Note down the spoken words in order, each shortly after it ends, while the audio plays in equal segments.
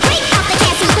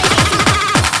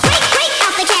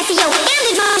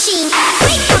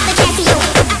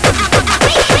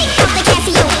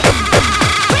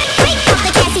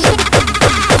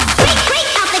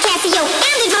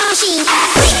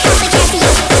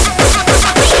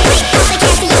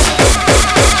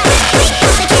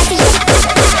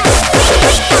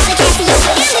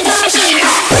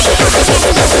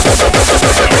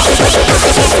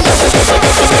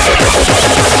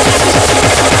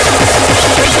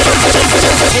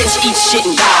Bitch, eat shit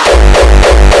and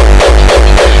die.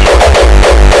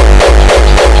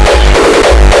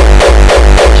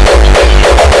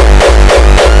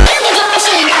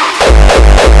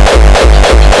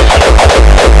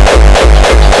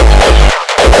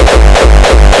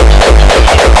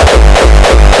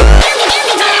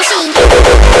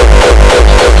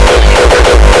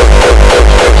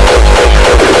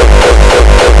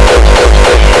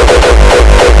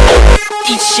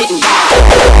 Eat shit and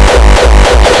die.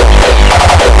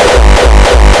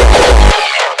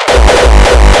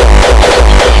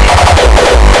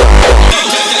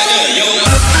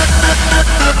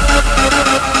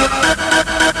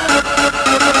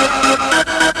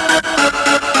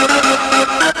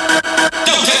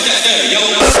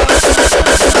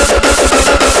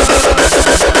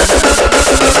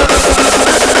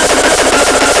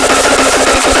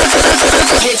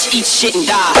 Bitch, eat shit and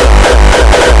die.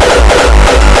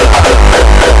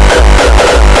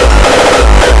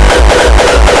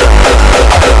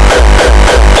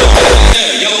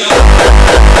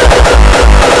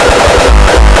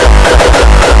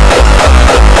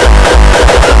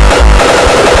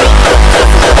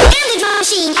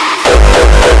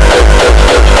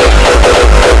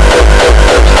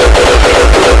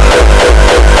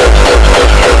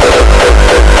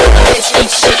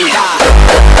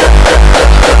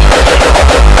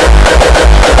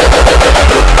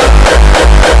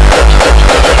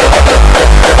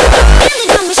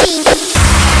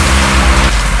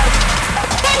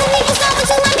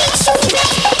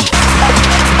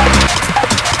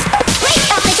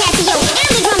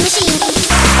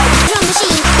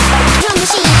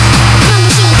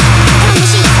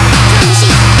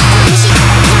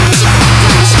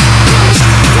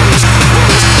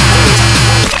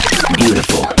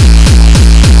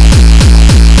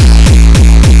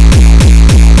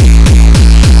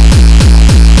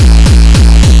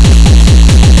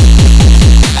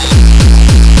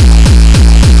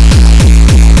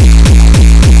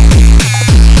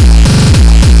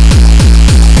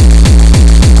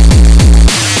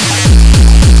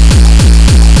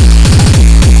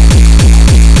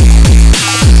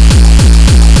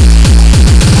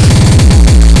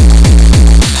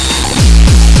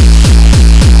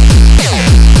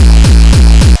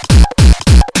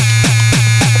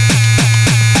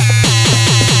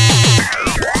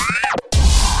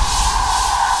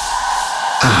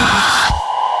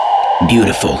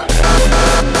 Beautiful.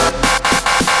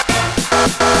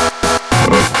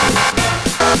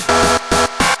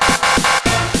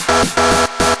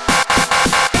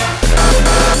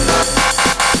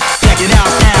 Check it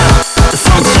out now, the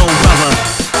funk soul brother.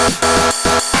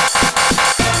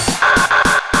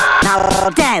 Now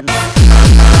dance.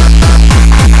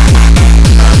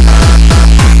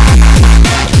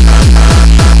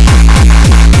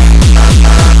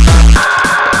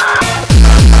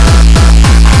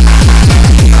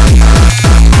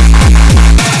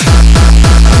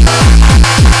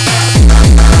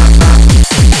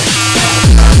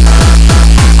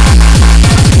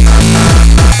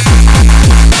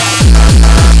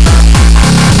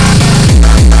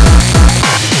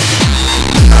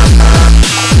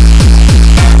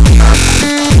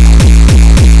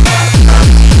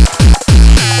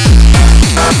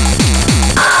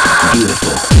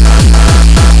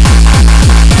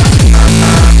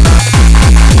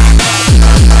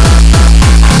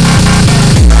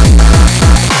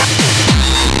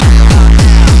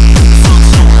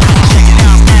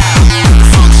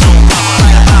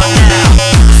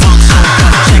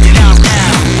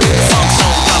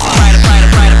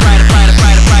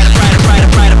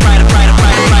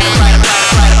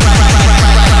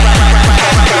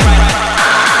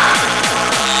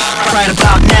 Right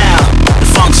about now, the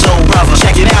funk soul brother.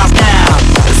 Check it out now,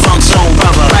 the funk soul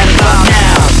brother. Right about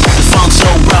now, the funk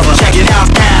soul brother. Check it out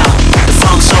now, the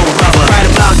funk soul brother. Right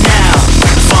about now,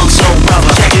 the funk soul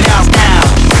brother. Check it out now,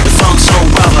 the funk soul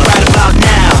brother. Right about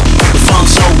now, the funk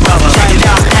soul brother. Check it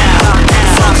out now, the funk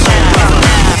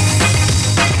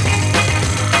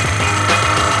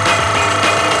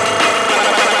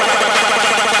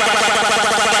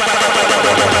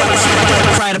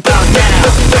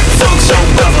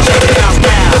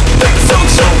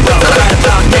soul brother.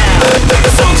 Right about now,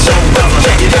 the funk soul brother.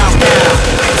 Check it out now, the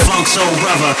funk soul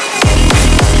brother.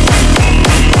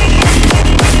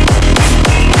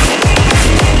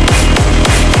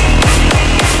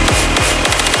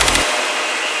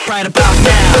 Right about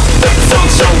now, the funk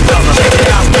soul brother. Check it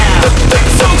out now, the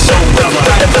funk soul brother.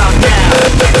 Right about now,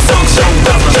 the funk soul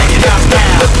brother. Check it out now, the funk soul brother. Right about now, the funk soul brother. Check it out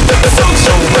now, the funk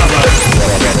soul brother.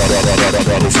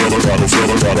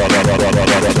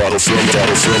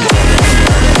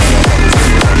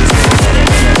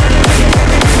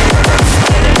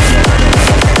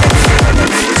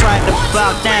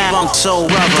 funk soul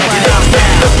rubber. Check it out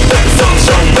now, the funk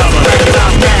soul rubber. Check it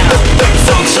out now, the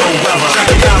funk soul rubber.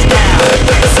 Check it out now,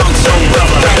 the funk soul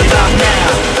rubber. Check it out now,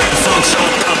 the funk soul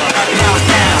rubber. Check it out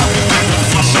now, the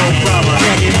funk soul rubber.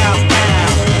 Check it out now,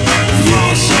 the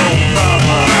funk soul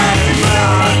rubber.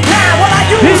 Now what I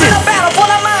use in a battle for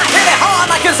the mind, hit it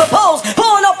hard like you're supposed.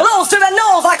 Pulling up blows to the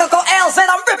nose like Uncle L said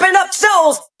I'm ripping up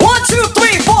shows. 1, 2,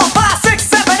 3, 4, 5, 6,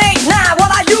 7, 8, 9. What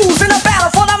I use in a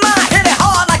battle for the mind, hit it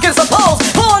hard like you're supposed.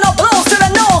 Pulling up blows to the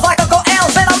nose like Uncle L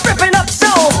said I'm ripping up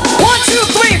shows. 1, 2,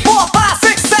 3, 4, 5,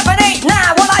 6, 7, 8,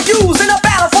 9. What I use in a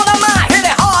battle for the mind, hit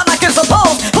it hard like you're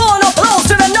supposed.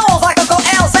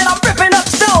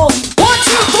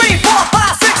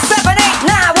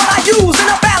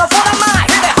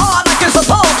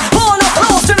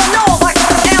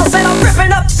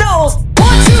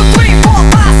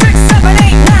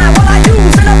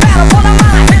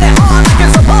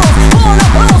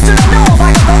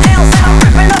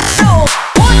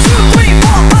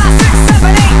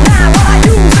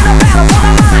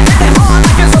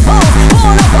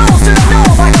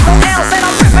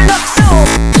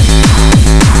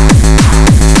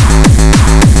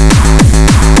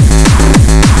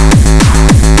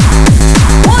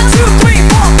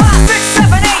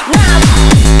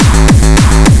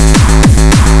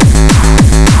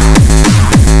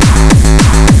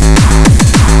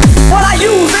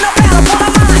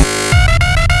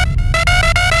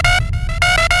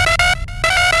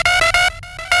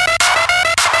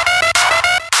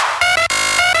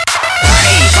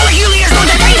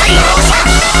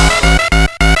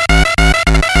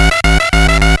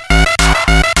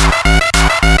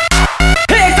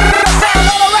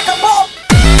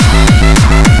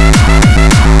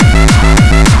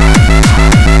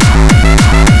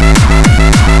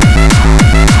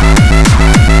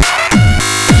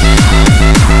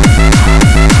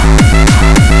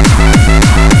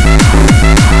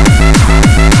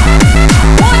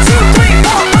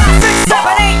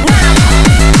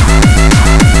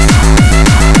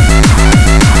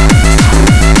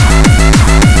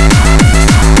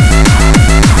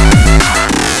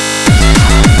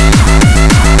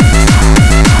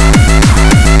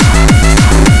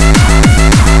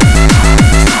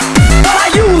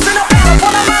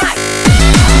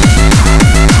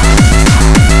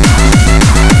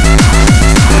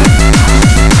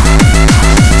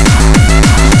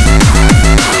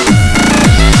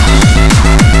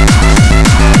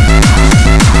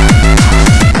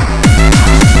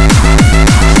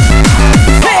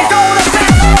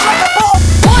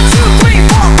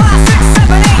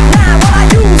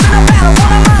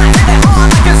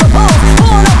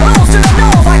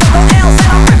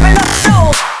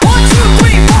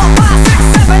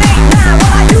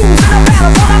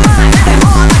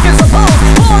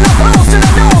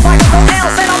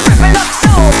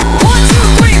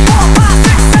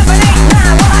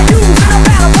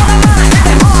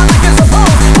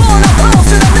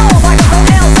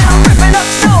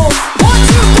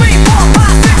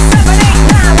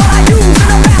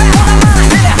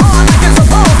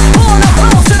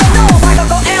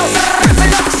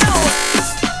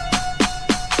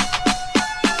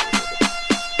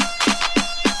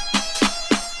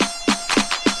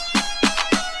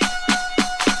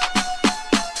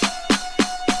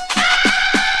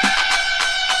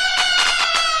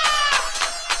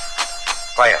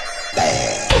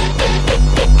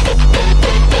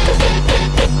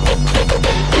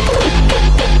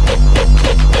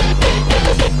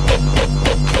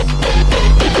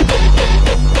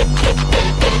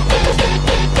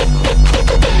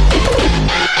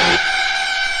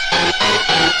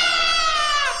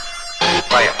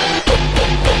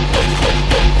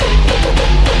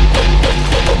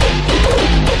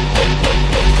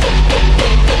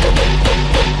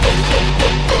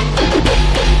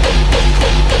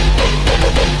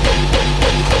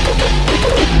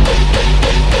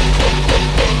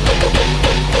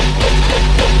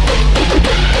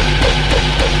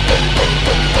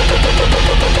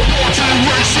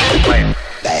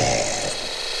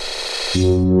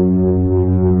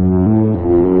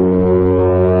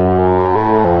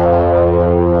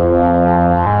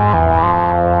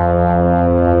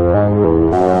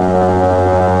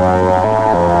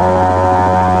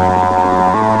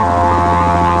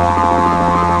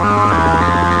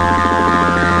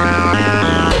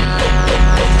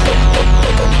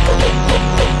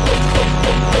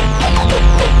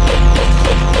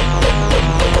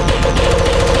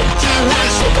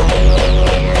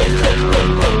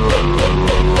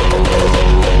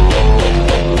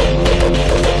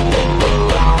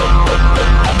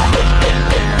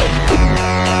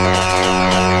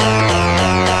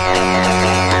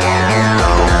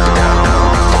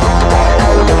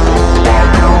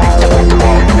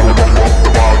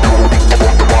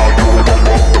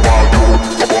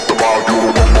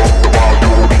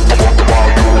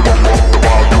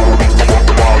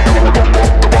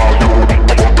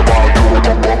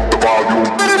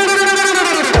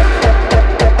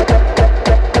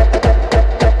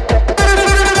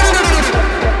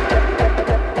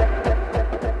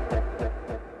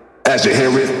 As you hear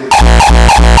it.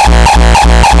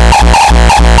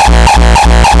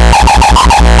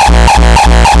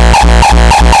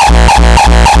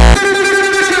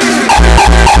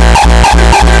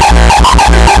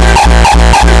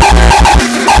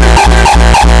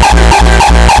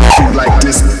 Like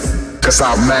this, cause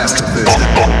I'll master this.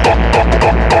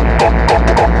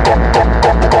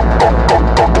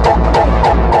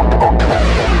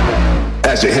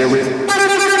 As you hear it.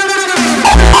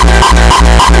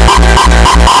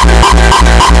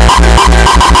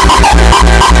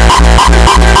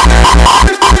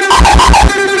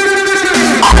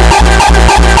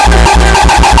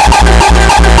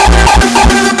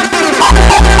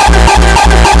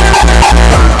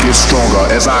 I get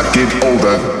stronger as I get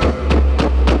older.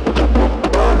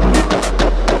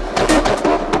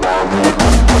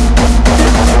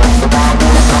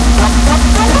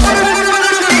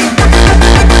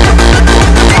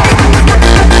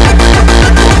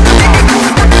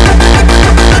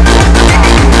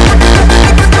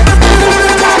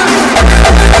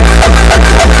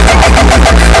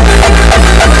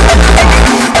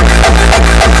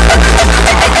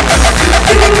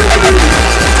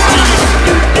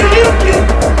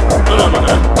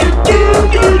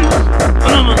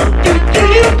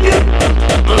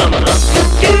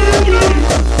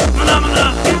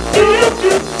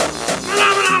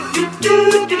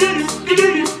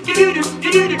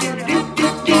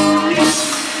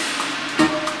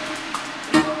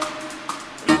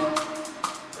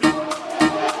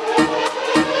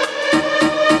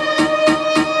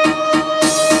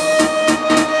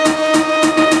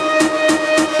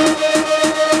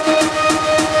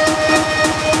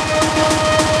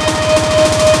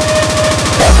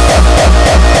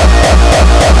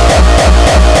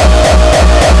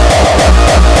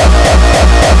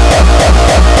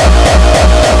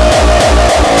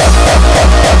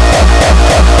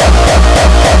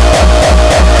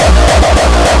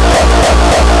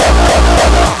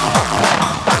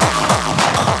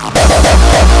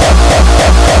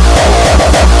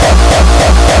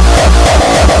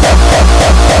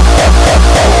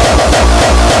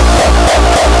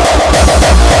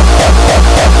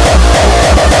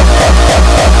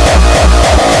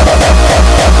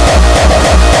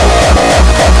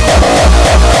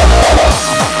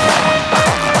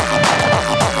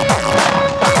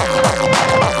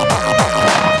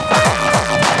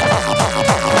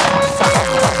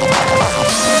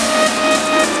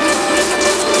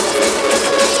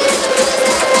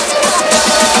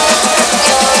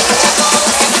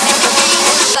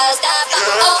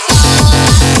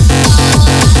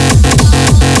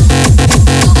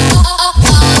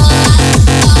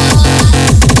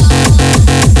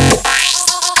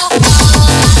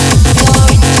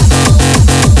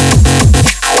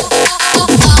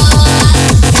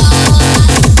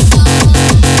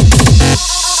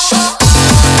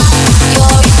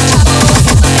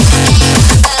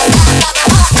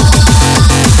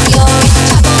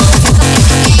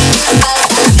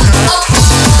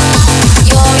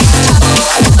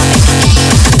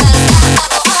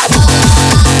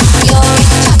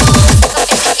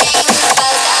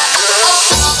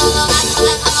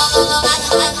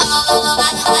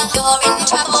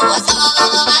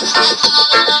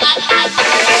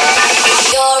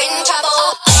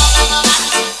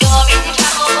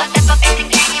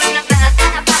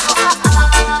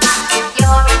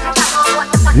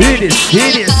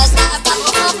 Hit it.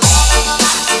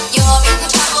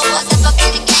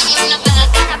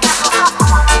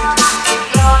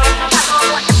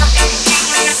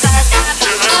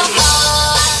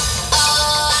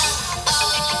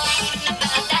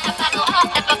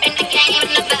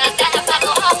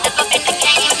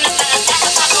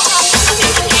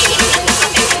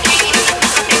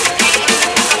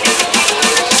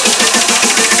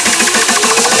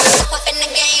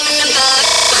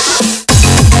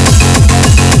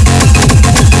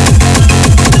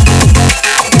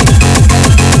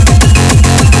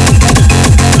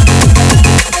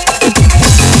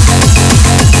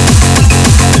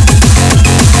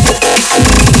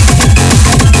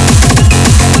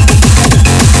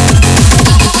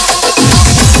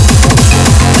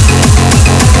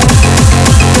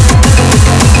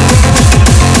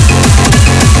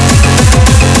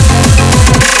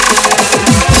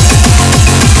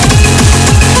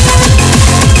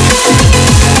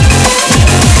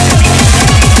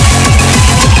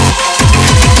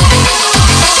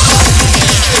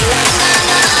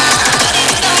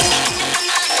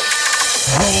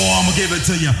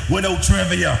 To you with no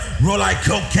trivia. Roll like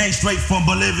cocaine straight from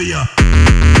Bolivia.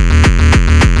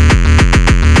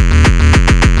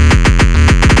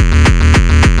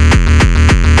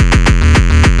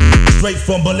 straight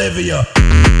from Bolivia.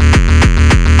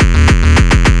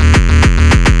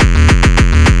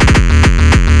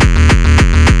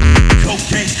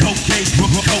 Cocaine, cocaine,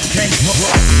 cocaine.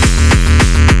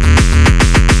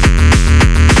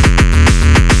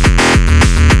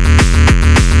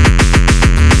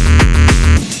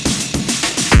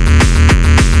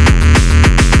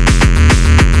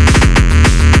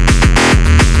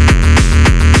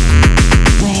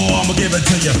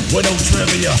 With no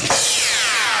trivia.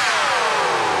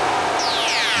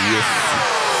 Yes.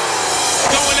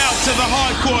 Going out to the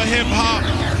hardcore hip hop.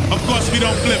 Of course, we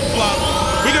don't flip flop.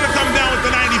 We're gonna come down with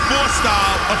the 94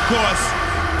 style, of course.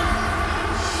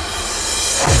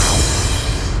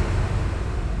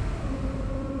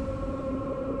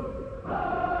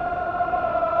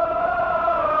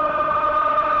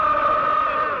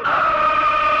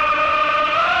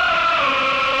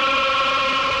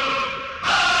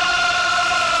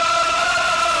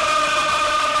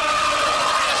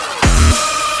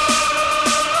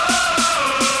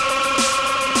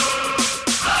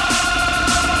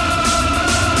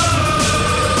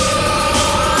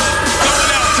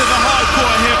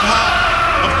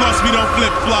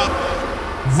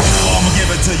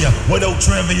 With no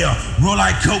trivia, roll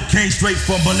like cocaine straight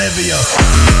from Bolivia.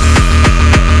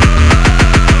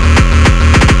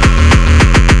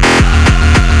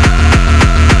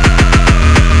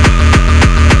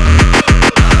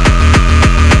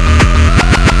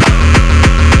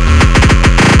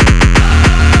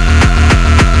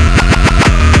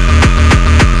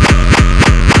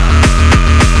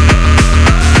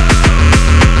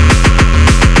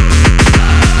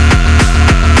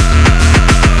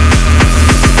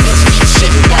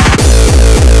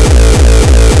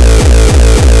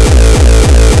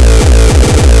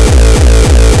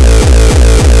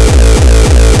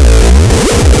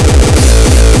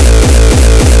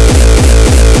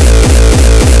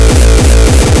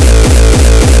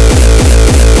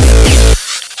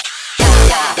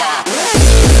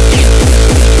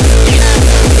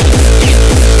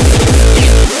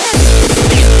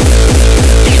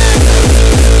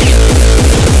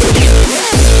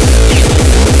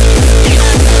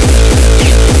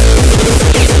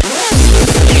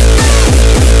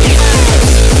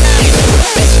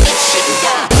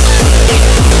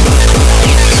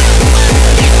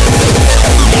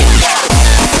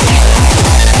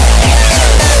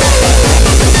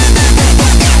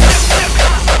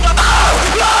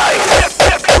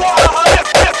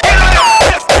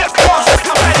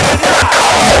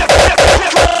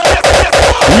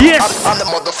 I'm the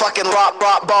motherfucking rock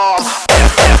bomb.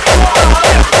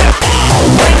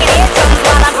 Breaking eardrums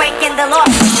while I'm breaking the law.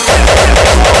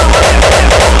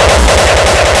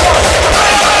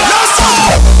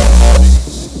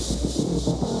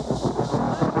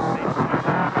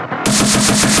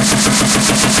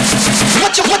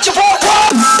 What you want?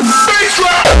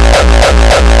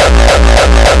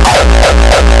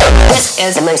 This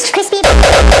is the most crispy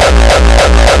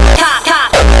top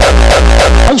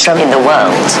intro in the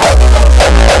world.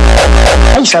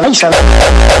 Intro. This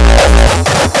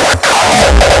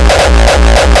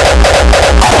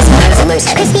is the most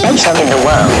crispy intro in the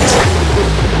world.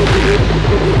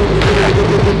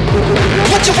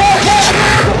 What you want?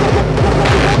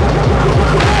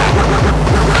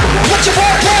 What you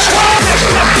want?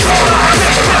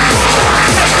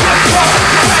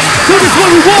 This is what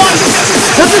we want.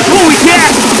 This is what we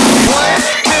get. 1,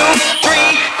 2, 3.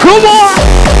 Come on.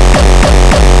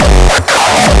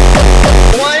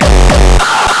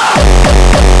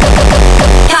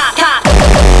 Top.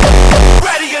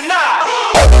 Ready or not?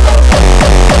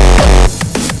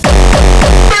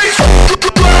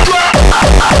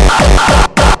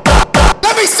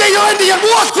 Let me see your Indian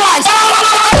war cries.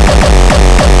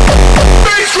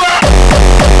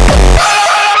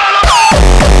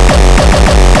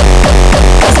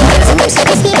 This is the most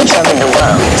crispy intro in the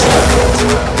world.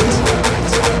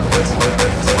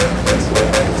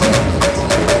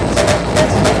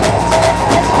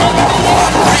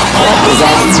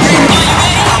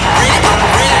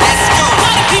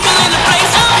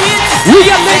 We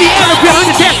got Lady Anna behind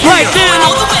the desk right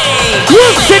now.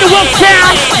 Welcome to the West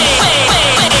Town.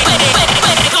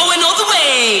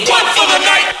 One for the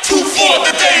night, two for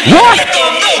the day. What? Let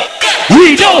them know.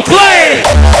 We don't play.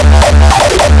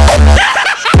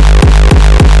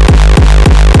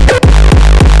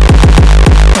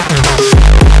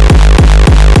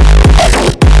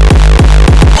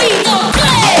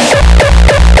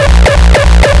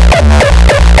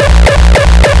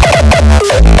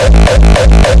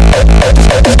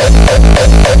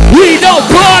 We don't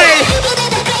play.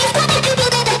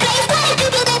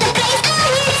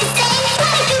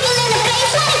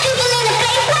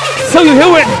 So you hear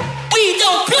it? We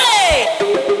don't play.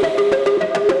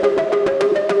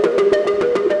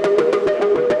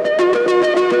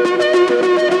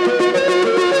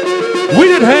 We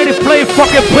didn't hear it play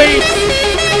fucking bass.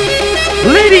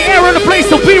 Lady Era, the place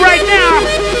to be right now.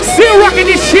 Still rocking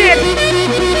this shit.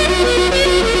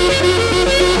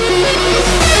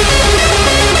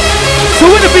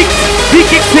 So when the beat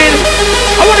kicks in,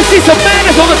 I want to see some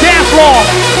madness on the dance floor.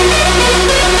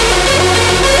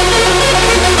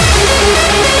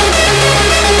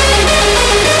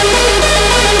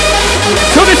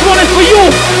 So this one is for you,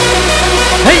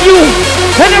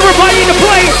 and everybody in the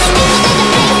place.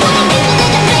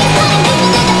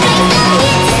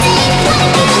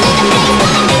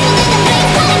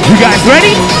 You guys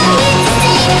ready?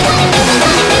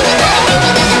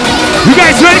 You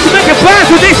guys ready to make a pass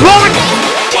with this one?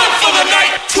 One for the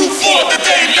night, two for the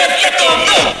day. Let them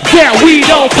know. Yeah, we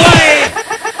don't play.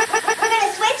 We're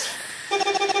gonna switch to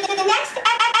the next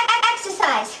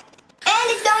exercise. And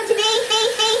it's going to be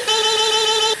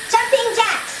jumping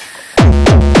jacks.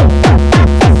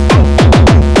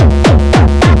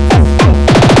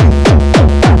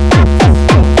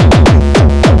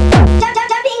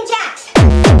 Jumping jacks.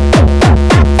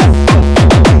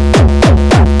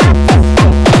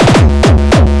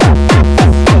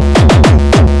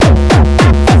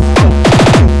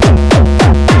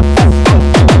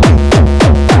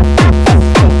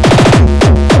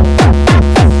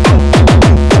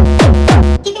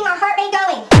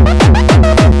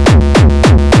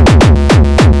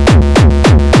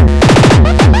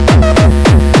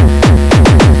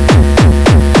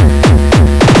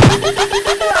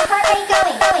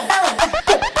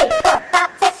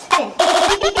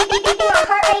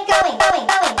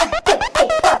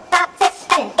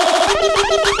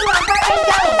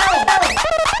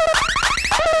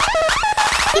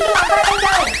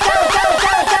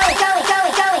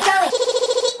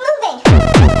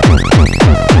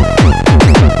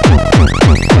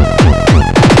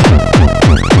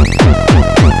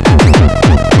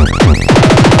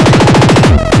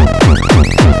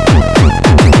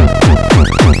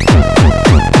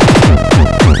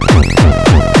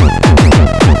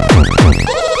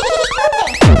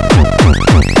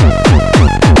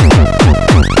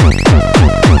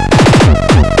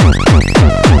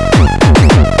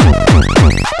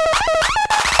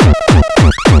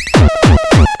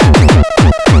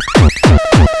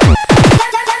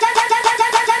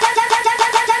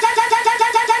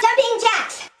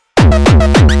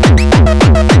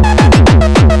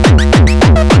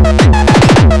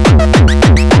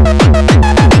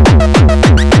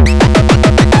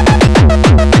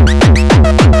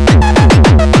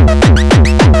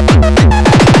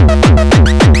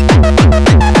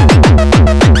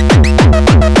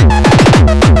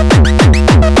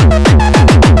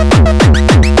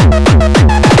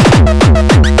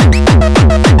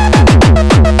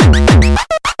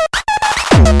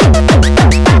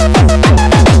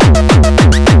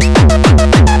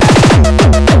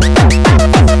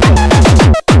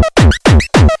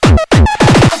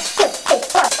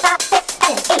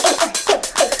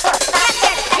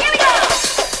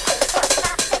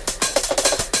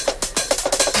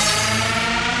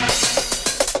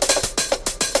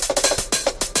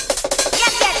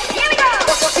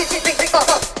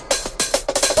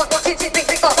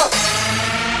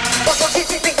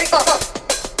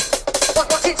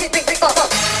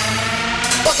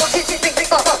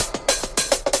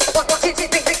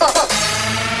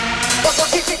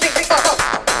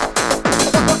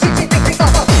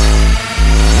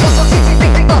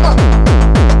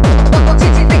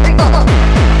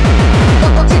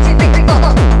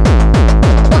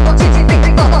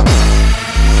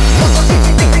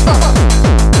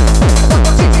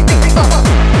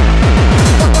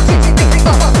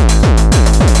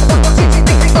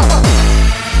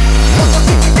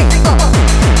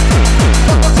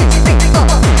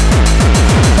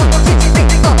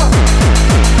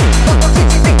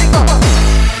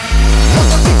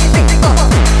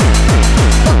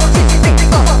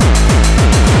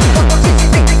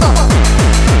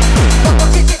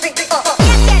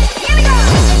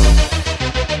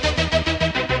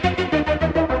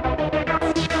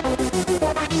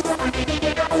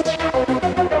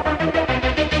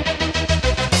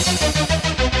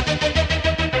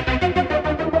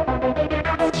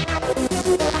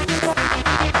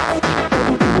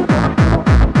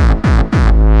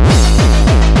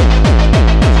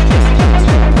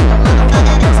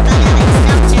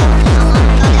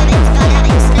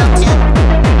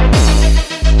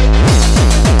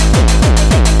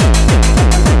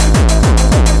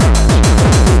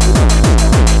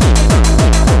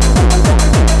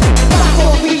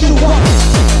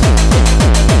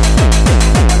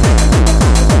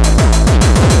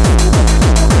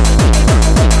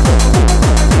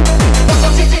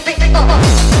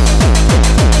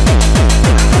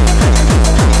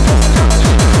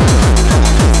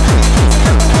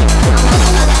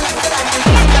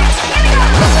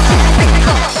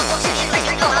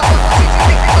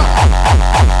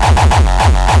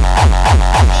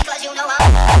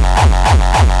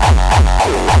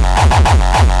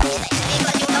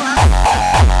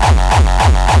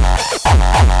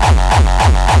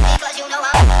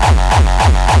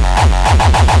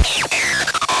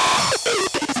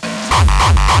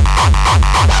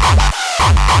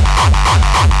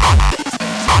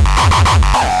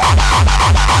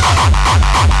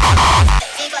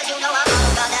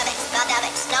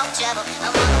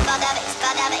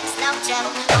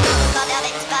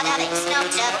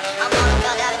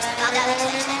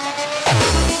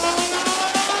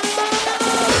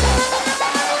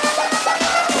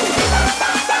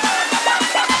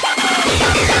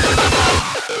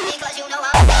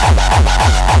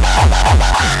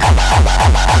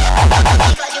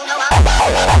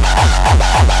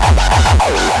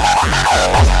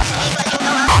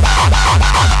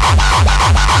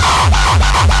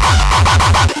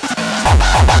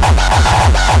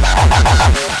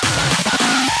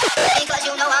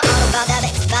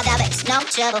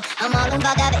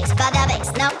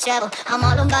 bass, no trouble. I'm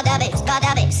all about that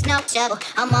bass, no trouble.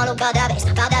 I'm all about that bass, bass.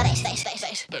 All about that bass,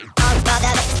 all about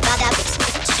that bass,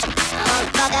 all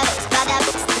about that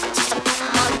bass.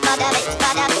 All about that bass, all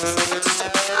about that bass.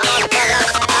 All about that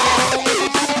bass.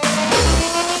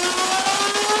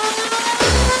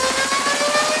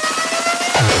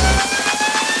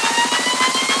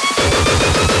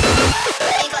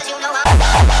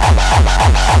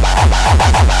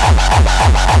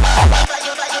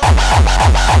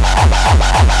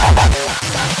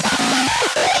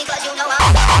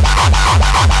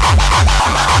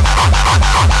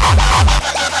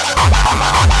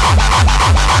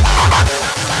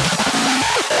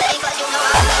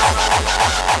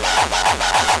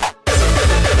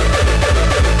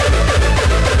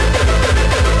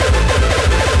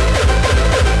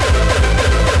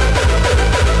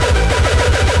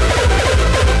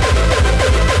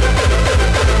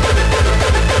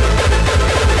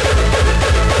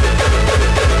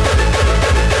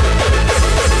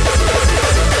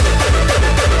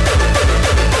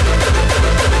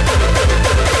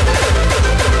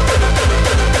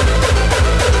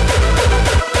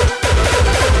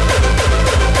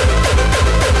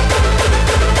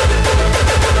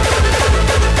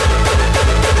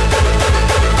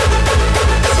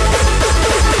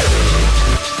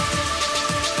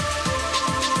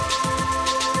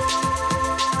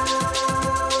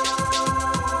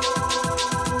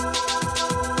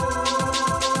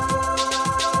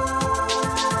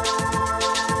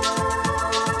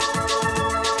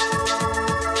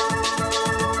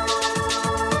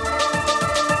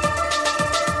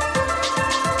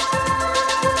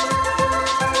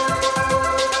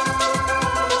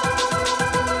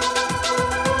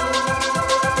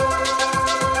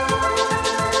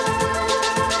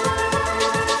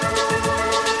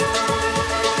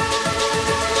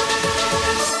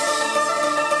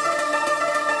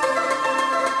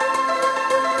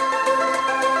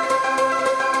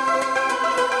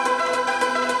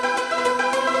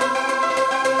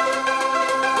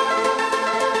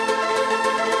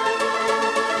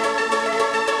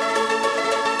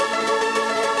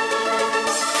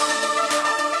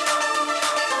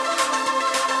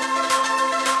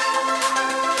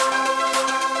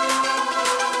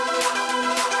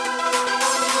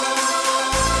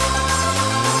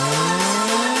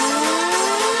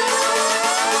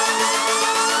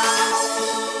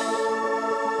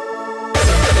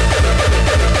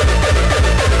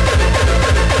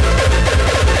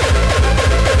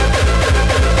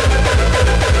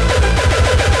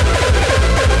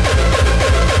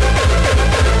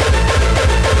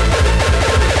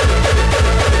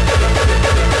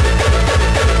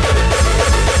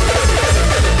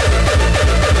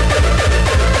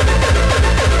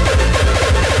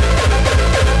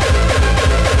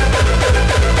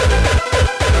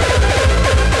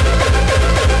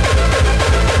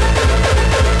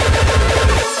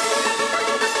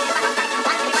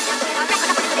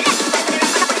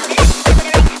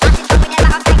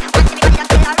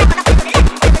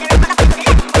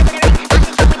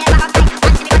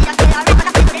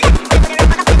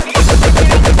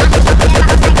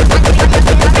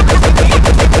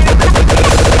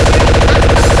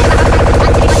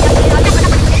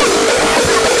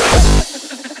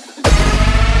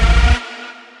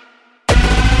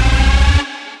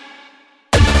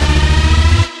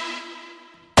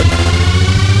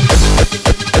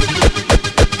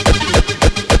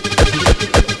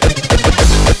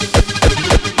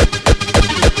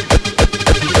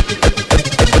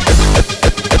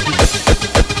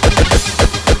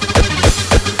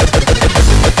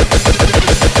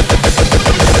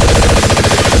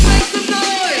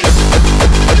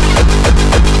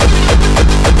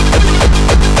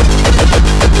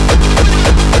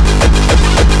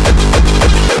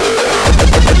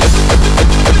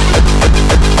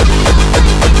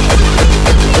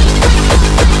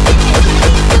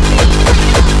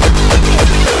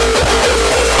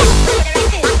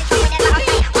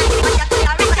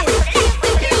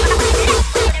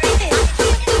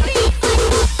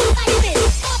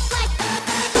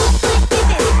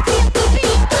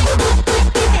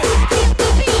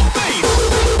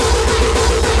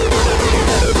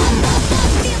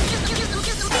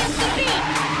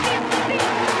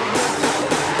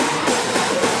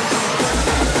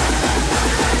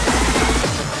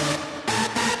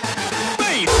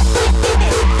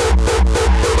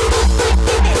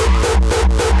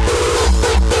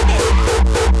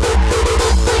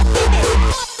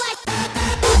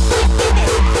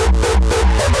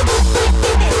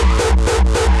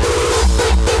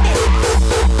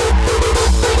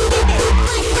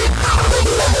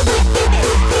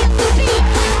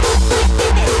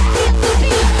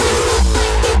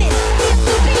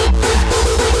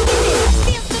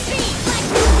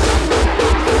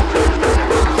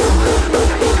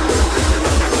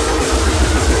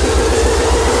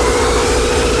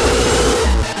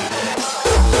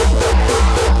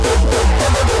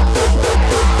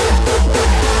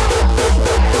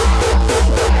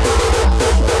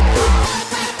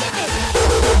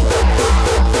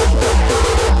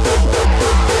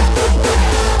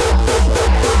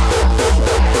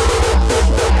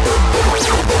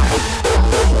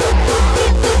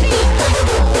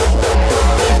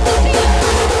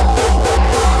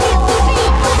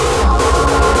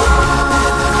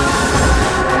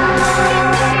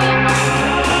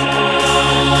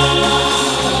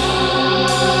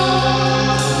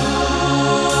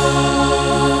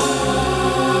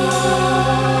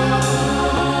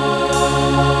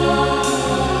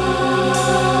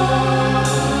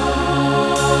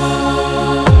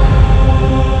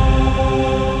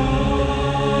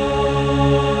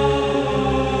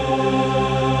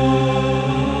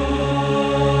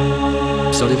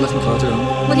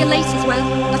 as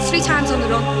well. That's 3 times on the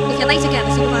run. If you're late again,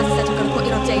 the supervisor said I'm going to put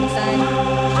you on day instead.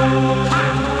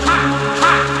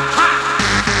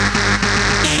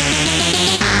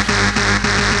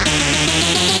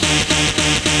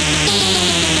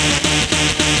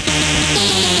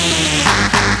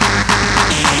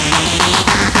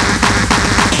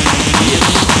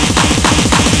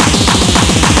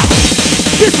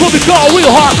 This what we call real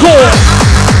hardcore.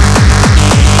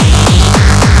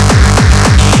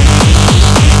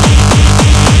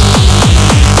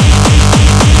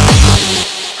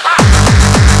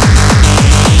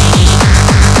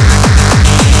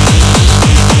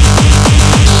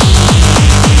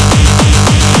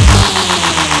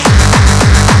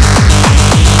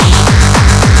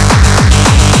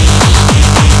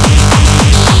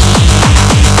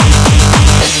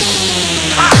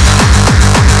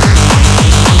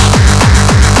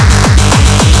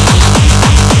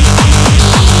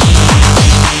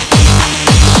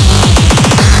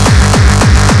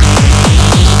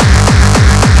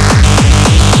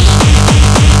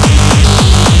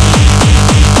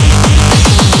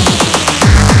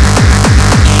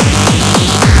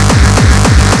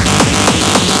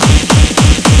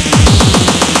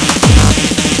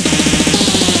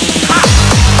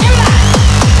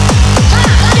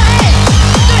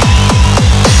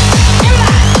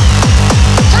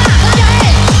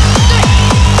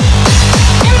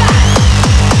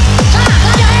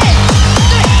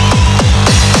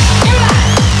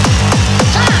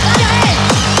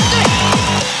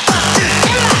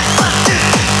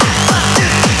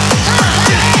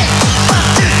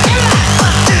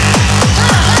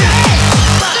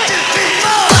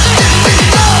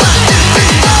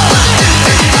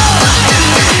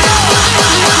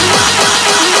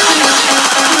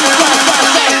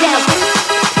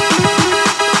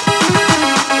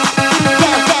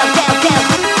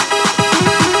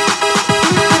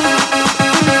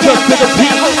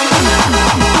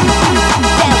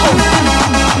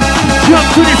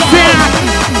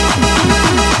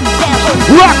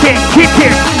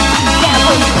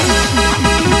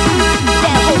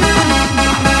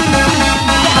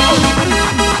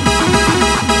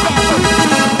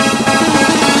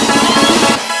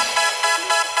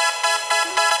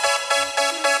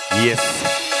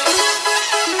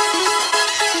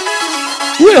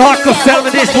 We're hardcore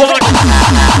selling this one.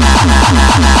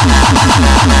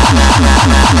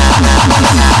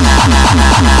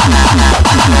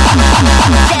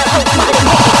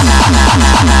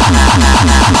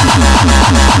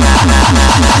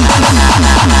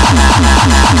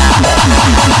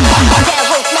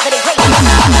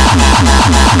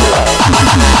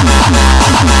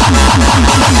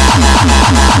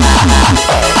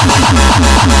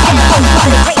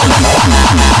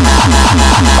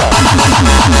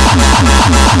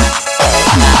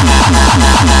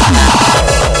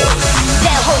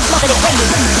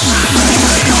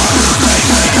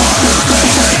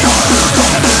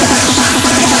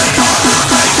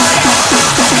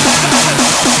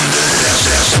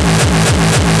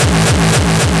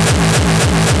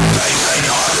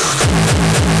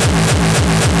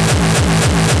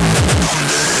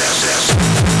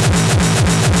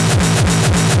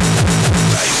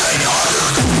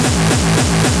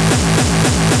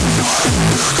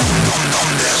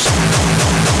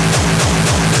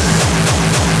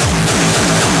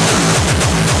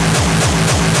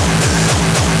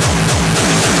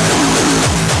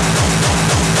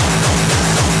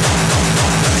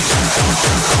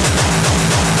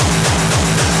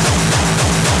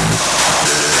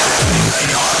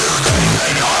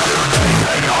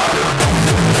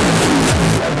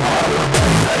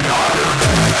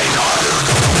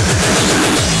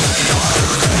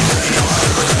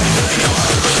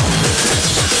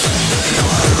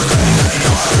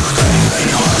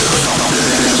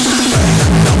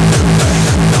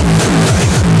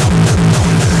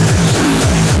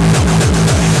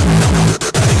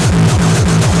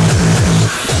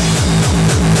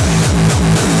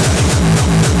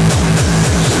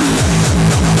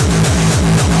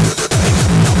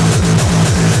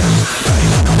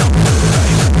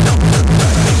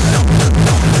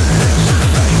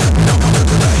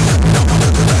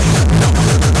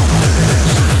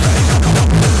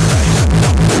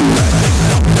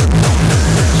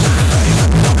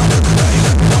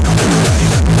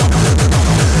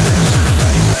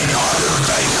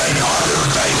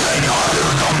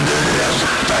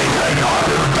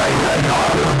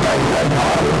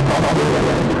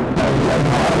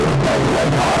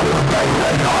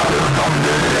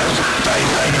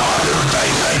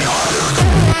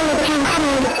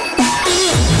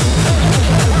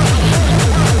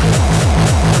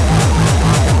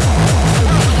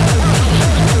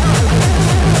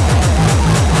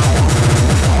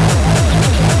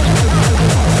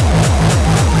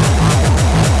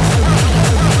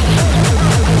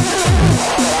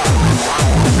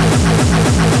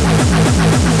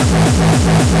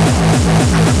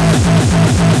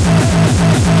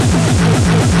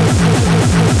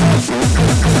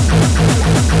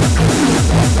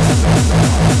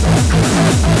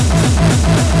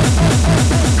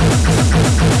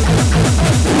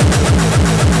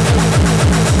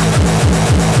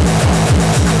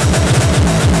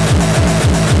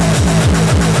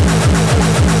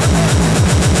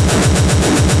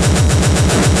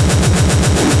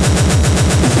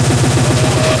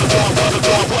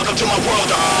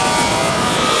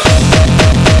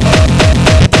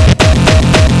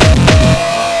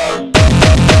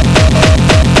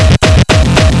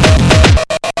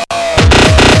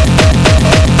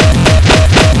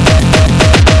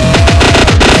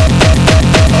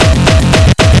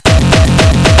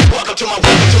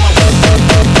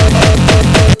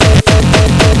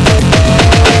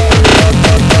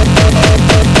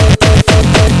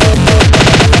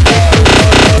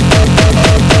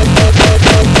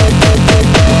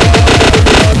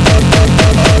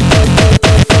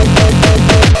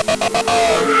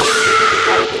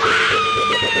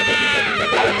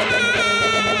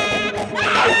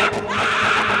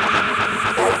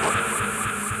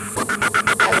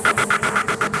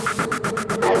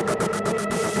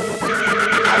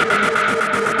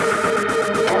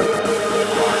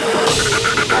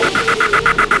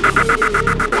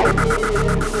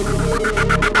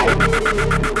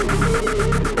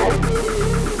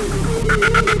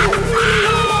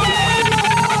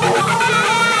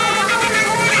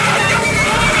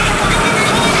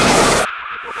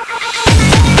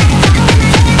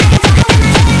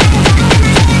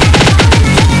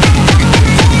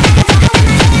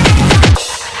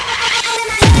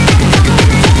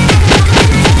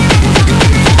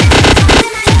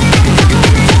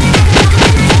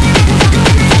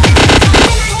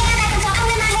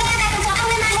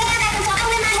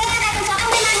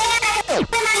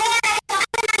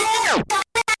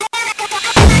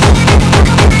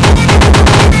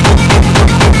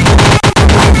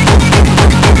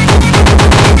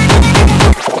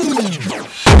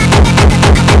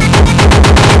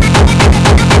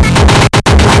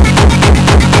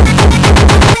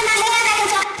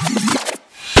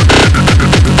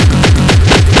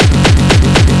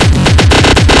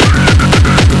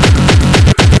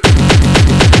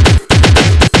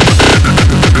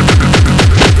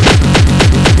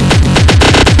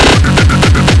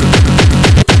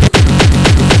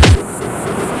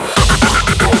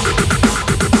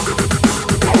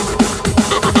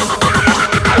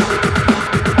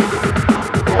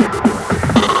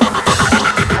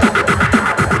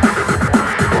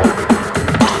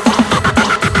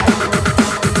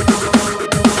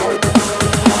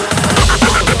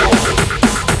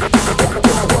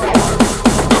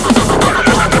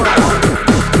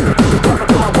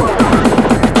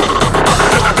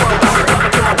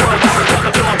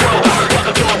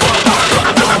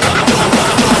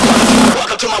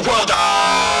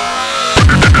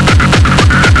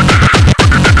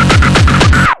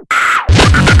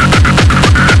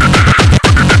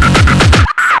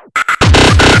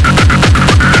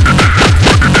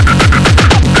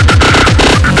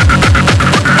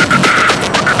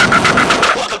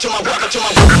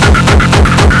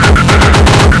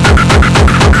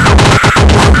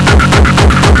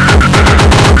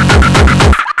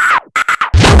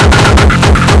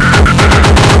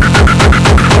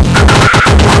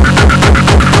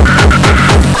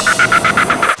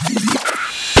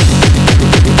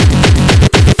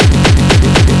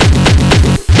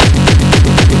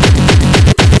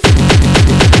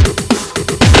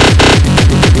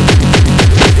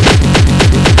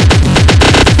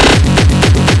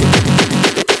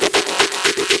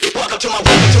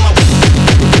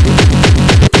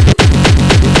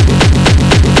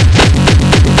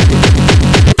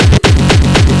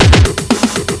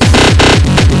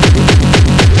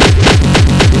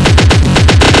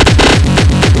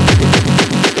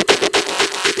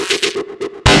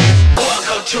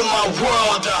 to my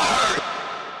world to hurt.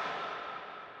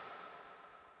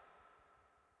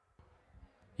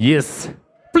 Yes.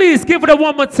 Please give it a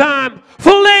one more time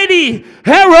for Lady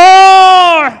Hero.